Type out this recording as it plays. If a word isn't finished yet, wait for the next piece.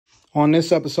On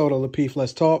this episode of Lapeef,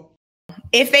 Let's Talk.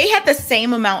 If they had the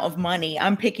same amount of money,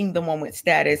 I'm picking the one with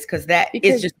status because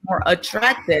is just more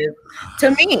attractive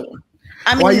to me.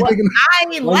 I mean,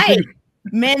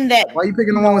 men that. Why are you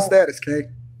picking the one with status, Kay?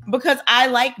 Because I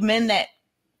like men that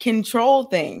control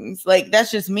things. Like, that's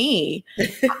just me.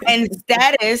 And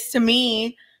status to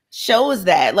me shows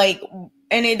that. Like,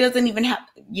 and it doesn't even have.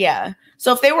 Yeah.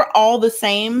 So if they were all the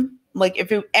same, like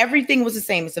everything was the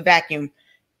same, it's a vacuum.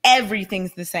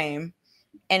 Everything's the same,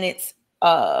 and it's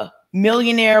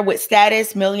millionaire with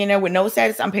status, millionaire with no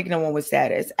status. I'm picking the one with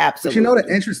status. Absolutely. But you know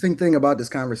the interesting thing about this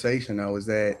conversation, though, is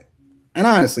that, and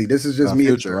honestly, this is just me,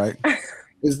 future, right?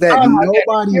 Is that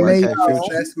nobody made an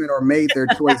assessment or made their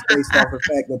choice based off the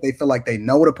fact that they feel like they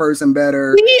know the person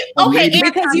better.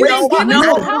 Because you don't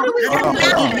know. How do we just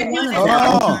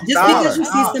because you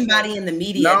see somebody in the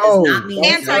media does not mean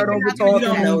you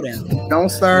don't know them. Don't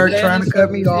start trying to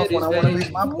cut me off when I want to reach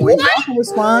my point. I can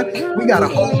respond. We got a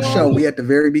whole show. We at the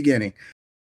very beginning.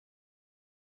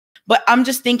 But I'm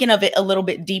just thinking of it a little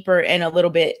bit deeper and a little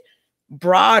bit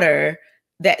broader,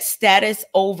 that status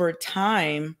over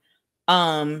time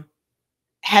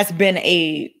has been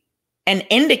an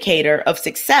indicator of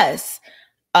success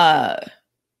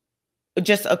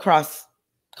just across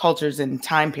cultures and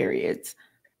time periods.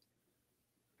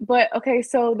 But okay,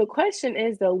 so the question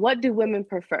is though, what do women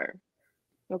prefer?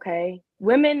 Okay,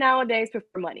 women nowadays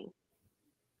prefer money.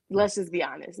 Let's just be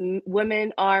honest.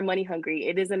 Women are money hungry.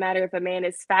 It doesn't matter if a man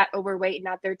is fat, overweight,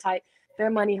 not their type. They're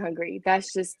money hungry.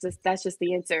 That's just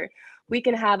the answer. We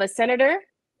can have a senator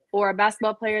or a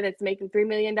basketball player that's making $3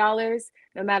 million,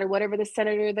 no matter whatever the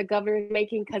senator, the governor is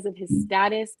making because of his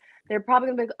status. They're probably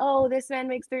gonna be like, oh, this man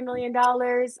makes $3 million.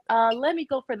 Let me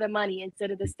go for the money instead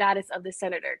of the status of the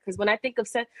senator. Because when I think of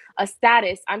a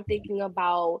status, I'm thinking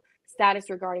about status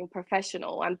regarding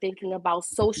professional. I'm thinking about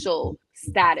social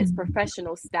status,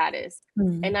 professional status.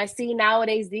 And I see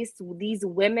nowadays these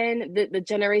women, the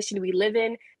generation we live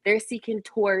in, they're seeking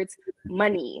towards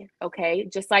money. Okay,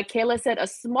 just like Kayla said, a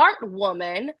smart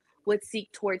woman would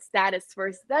seek towards status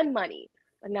first, then money.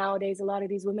 But nowadays, a lot of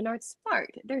these women aren't smart.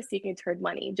 They're seeking toward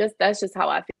money. That's just how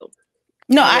I feel.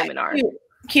 No, women are.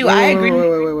 Q, I agree.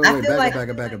 Wait. Back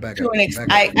up.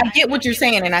 I get what you're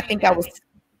saying, and I think I was.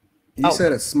 You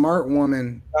said a smart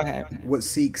woman would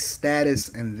seek status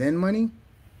and then money?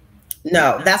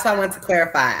 No, that's why I wanted to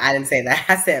clarify. I didn't say that.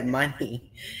 I said money.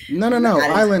 No.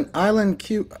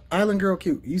 Island girl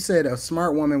Q. You said a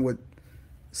smart woman would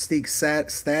seek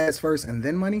status first and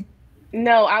then money?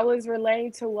 No, I was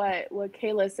relaying to what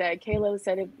Kayla said. Kayla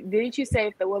said, didn't you say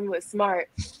if the woman was smart?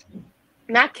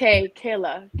 Not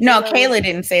Kayla. No, Kayla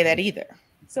didn't say that either.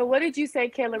 So what did you say,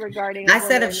 Kayla, regarding? I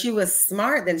said if she was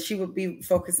smart, then she would be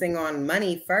focusing on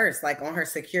money first, like on her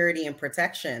security and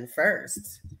protection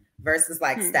first, versus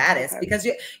like status. Because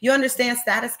you understand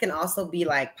status can also be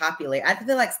like popular. I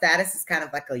feel like status is kind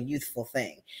of like a youthful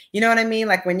thing. You know what I mean?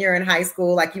 Like when you're in high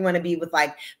school, like you want to be with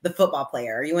like the football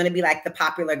player, or you want to be like the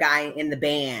popular guy in the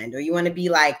band, or you want to be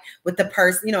like with the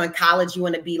person, you know, in college, you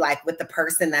want to be like with the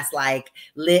person that's like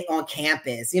lit on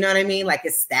campus. You know what I mean? Like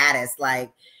it's status,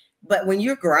 like. But when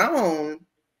you're grown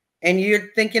and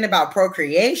you're thinking about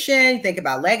procreation, you think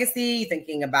about legacy, you're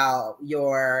thinking about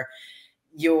your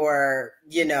mortality,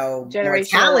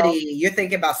 you're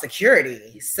thinking about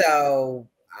security. So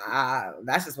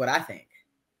that's just what I think.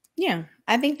 Yeah,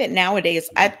 I think that nowadays,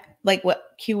 I like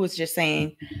what Q was just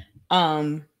saying,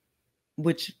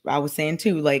 which I was saying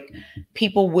too, like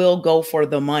people will go for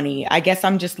the money. I guess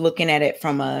I'm just looking at it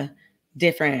from a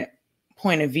different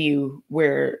point of view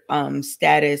where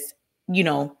status,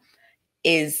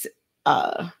 is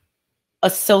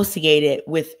associated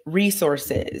with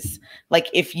resources. Like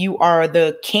if you are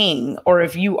the king, or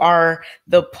if you are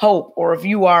the pope, or if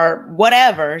you are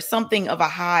whatever, something of a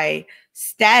high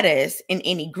status in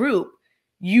any group,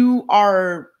 you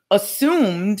are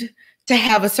assumed to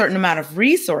have a certain amount of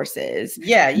resources.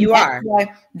 Yeah, you are.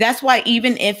 That's why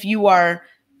even if you are,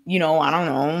 I don't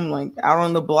know, like out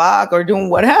on the block or doing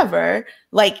whatever,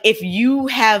 like if you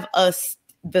have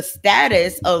the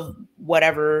status of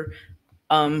whatever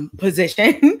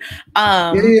position,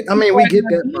 I mean, we get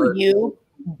that part.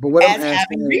 But what I'm asking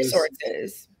having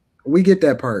resources, we get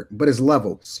that part, but it's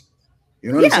levels.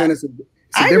 You know what I'm saying? It's a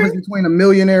difference between a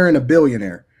millionaire and a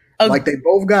billionaire. Like they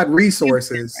both got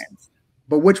resources,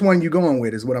 but which one you going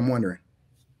with is what I'm wondering.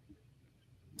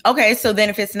 Okay, so then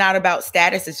if it's not about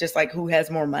status, it's just like who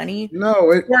has more money.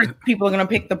 No, people are gonna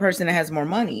pick the person that has more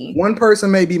money. One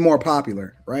person may be more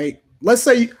popular, right? Let's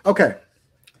say you got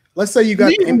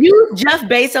you Jeff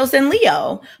Bezos and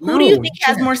Leo. Who do you think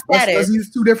has more status? Let's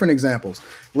use two different examples.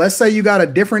 Let's say you got a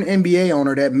different NBA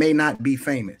owner that may not be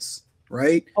famous,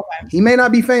 right? Okay. He may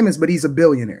not be famous, but he's a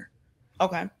billionaire.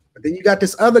 Okay. But then you got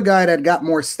this other guy that got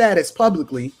more status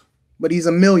publicly, but he's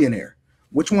a millionaire.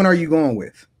 Which one are you going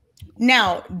with?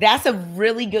 Now, that's a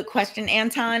really good question,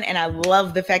 Anton. And I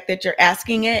love the fact that you're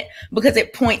asking it because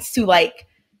it points to like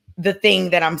the thing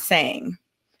that I'm saying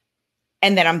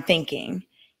and that I'm thinking.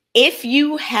 If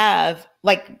you have,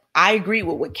 like, I agree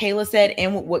with what Kayla said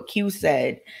and with what Q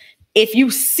said. If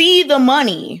you see the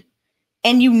money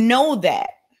and you know that,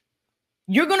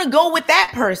 you're going to go with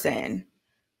that person.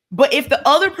 But if the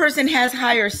other person has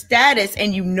higher status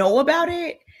and you know about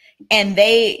it, and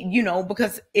they, you know,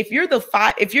 because if you're the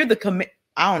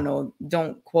I don't know,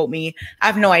 don't quote me, I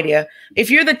have no idea. If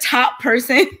you're the top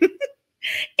person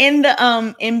in the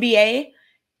NBA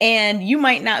and you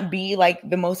might not be like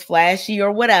the most flashy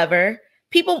or whatever,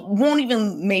 people won't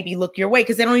even maybe look your way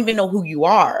because they don't even know who you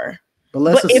are.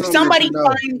 But if somebody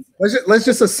finds, let's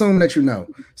just assume that you know.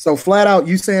 So flat out,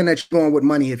 you saying that you're going with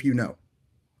money if you know.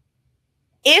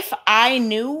 If I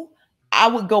knew, I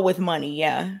would go with money.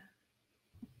 Yeah.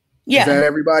 Yeah. Is that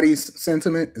everybody's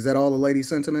sentiment? Is that all the ladies'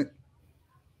 sentiment?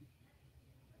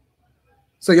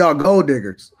 So y'all gold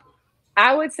diggers.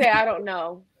 I would say I don't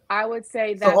know. I would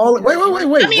say that. So wait.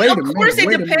 I mean, of course, it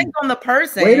depends on the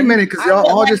person. Wait a minute, because y'all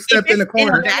all just stepped in the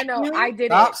corner. No, I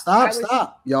didn't.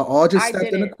 Stop. Y'all all just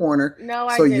stepped in the corner. No,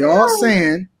 I so didn't. y'all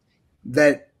saying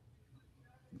that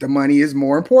the money is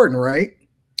more important, right?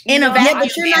 In a vacuum,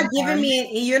 but you're not giving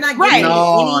me. You're not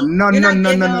giving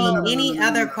me any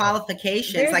other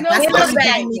qualifications. Like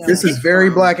this is very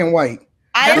black and white.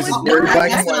 I assume that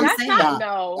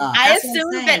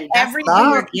everything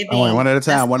you're giving. One at a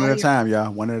time. One at a time,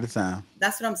 y'all. One at a time.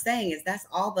 That's what I'm saying. Is that's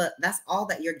all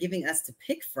that you're giving us to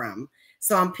pick from.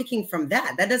 So I'm picking from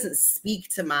that. That doesn't speak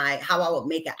to how I would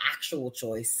make an actual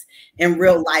choice in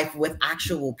real life with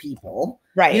actual people.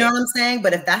 Right. You know what I'm saying?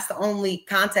 But if that's the only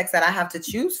context that I have to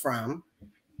choose from,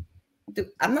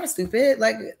 I'm not stupid.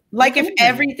 Like if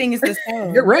everything is the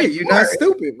same. You're right. You're not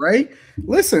stupid, right?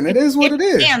 Listen, it is what it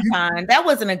is. Anton, that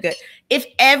wasn't a good. If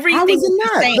everything is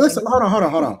the same. Listen, hold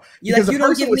on. Because you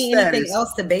don't give me anything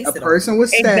else to base it on. A person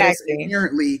with status,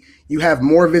 inherently, you have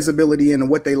more visibility into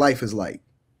what their life is like.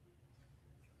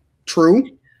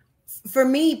 True. For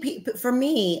me,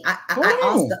 hold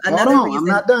on.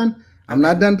 I'm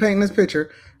not done painting this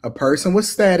picture. A person with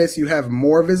status, you have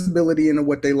more visibility into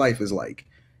what their life is like.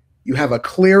 You have a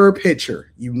clearer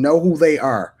picture. You know who they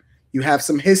are. You have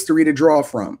some history to draw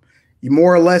from. You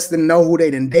more or less than know who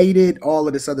they done dated, all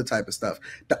of this other type of stuff.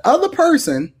 The other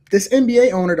person, this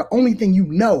NBA owner, the only thing you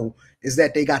know is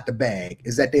that they got the bag,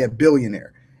 is that they're a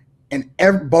billionaire. And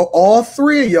all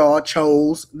three of y'all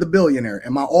chose the billionaire.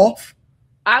 Am I off?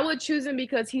 I would choose him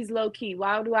because he's low key.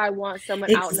 Why do I want someone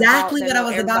exactly what I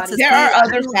was about to say? There are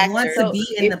other factors. I don't want to be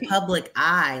in the public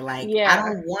eye. Like I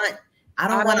don't want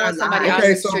somebody else.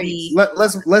 Okay, so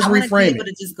let's reframe it.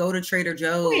 To just go to Trader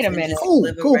Joe's. Wait a minute. Cool.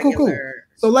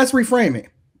 So let's reframe it.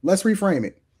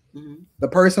 Mm-hmm. The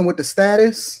person with the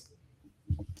status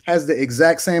has the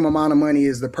exact same amount of money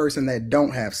as the person that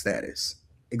don't have status.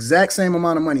 Exact same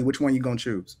amount of money. Which one you gonna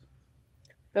choose?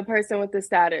 The person with the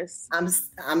status. I'm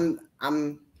still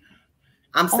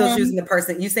choosing the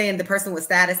person. You saying the person with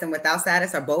status and without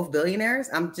status are both billionaires?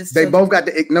 They both got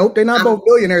the nope. They're not both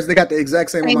billionaires. They got the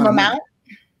exact same amount of money.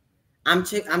 I'm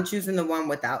choosing the one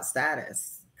without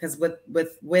status because with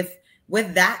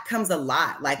that comes a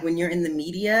lot. Like when you're in the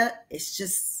media, it's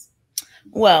just.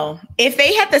 Well, if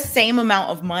they had the same amount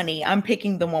of money, I'm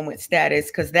picking the one with status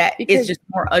because that is just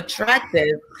more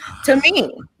attractive to me.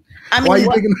 I mean,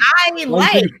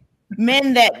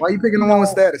 men that. Why are you picking the one with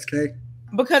status, Kay?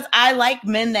 Because I like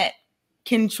men that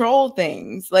control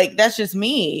things. Like that's just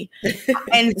me.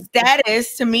 And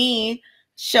status to me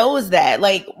shows that.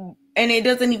 Like, and it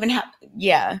doesn't even have.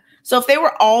 Yeah. So if they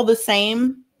were all the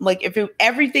same, like if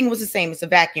everything was the same, it's a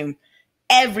vacuum.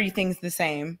 Everything's the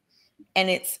same, and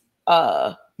it's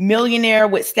millionaire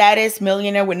with status,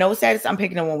 millionaire with no status. I'm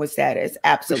picking the one with status.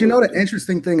 Absolutely. But you know the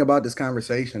interesting thing about this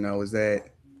conversation though is that,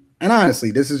 and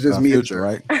honestly, this is just me,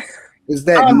 right? Is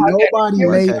that nobody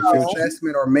made an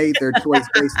assessment or made their choice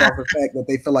based off the fact that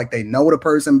they feel like they know the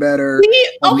person better.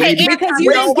 Okay, because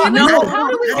you don't know. How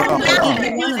do we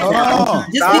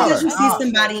just because you see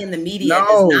somebody in the media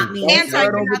does not mean you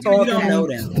don't know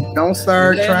them. Don't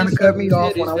start trying to cut me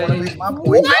off when I want to reach my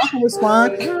point. Y'all can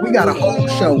respond. We got a whole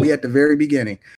show. We at the very beginning.